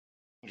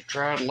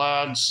your trad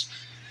lads,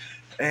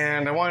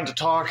 and I wanted to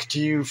talk to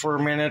you for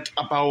a minute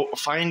about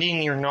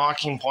finding your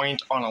nocking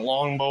point on a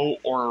longbow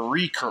or a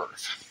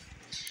recurve.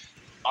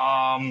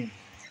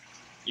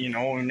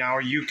 Now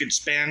you could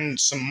spend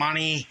some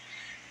money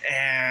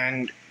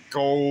and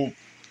go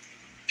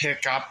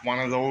pick up one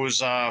of those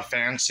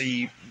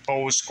fancy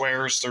bow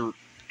squares. They're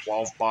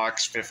 $12,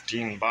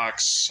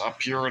 $15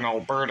 up here in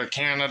Alberta,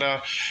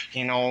 Canada.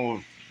 They're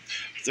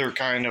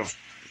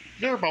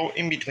about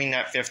in between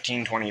that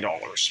 $15,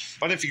 $20.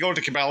 But if you go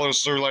to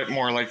Cabela's, they're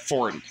more like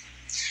 $40.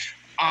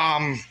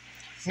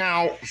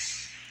 Now,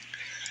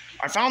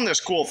 I found this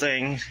cool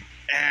thing,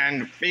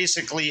 and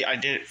basically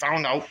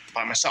found out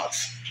by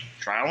myself.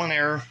 Trial and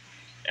error,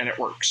 and it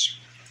works.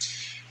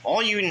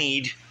 All you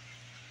need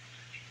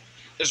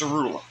is a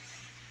ruler.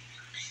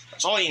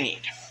 That's all you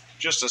need.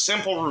 Just a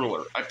simple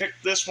ruler. I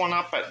picked this one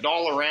up at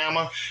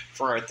Dollarama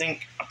for, I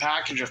think, a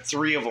package of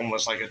 3 of them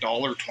was like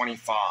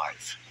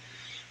 $1.25.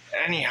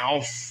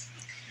 Anyhow,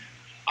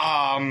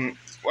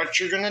 what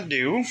you're gonna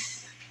do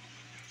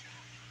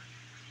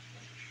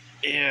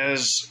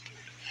is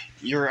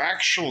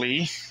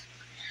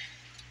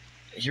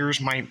here's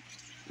my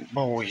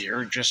bow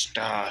here, just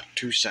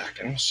 2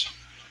 seconds.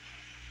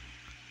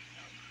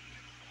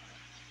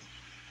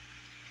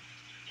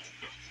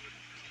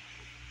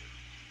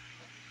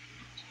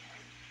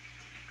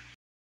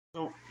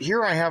 So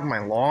here I have my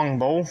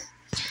longbow,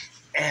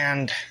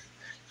 and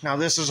now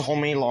this is a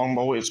homemade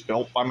longbow. It's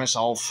built by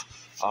myself.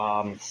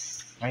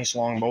 Nice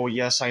longbow.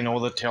 Yes, I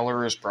know the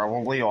tiller is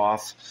probably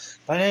off,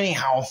 but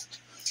anyhow,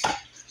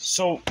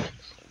 so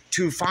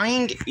to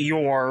find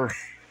your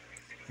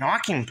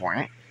nocking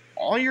point,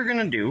 all you're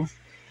gonna do,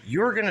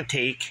 you're gonna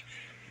take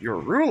your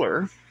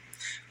ruler,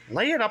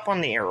 lay it up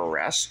on the arrow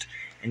rest,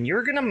 and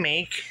you're gonna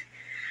make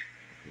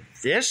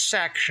this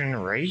section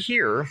right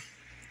here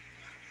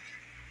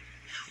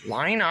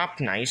line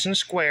up nice and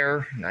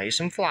square, nice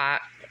and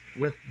flat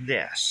with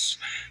this.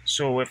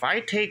 So if I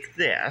take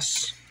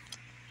this,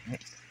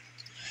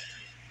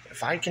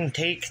 if I can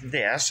take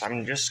this,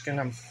 I'm just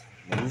gonna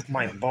move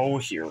my bow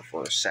here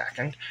for a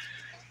second.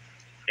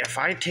 If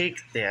I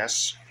take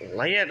this,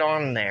 lay it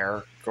on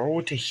there, go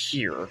to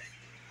here,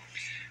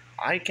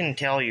 I can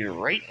tell you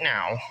right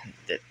now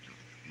that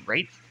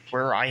right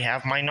where I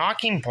have my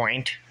nocking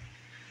point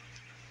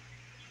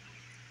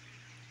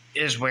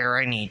is where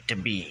I need to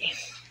be.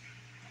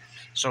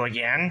 So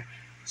again,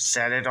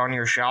 set it on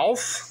your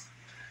shelf,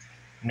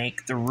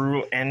 make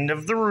the end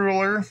of the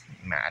ruler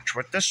match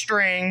with the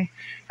string.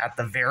 At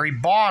the very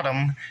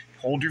bottom,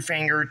 hold your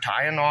finger,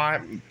 tie a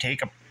knot,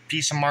 take a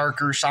piece of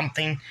marker,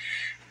 something,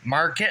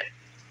 mark it,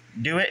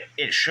 do it.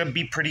 It should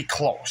be pretty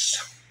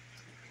close.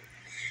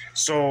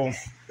 So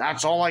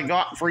that's all I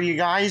got for you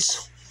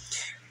guys,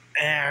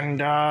 and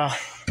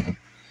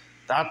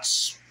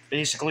that's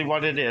basically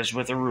what it is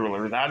with a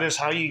ruler. That is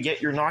how you get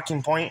your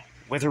nocking point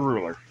with a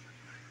ruler.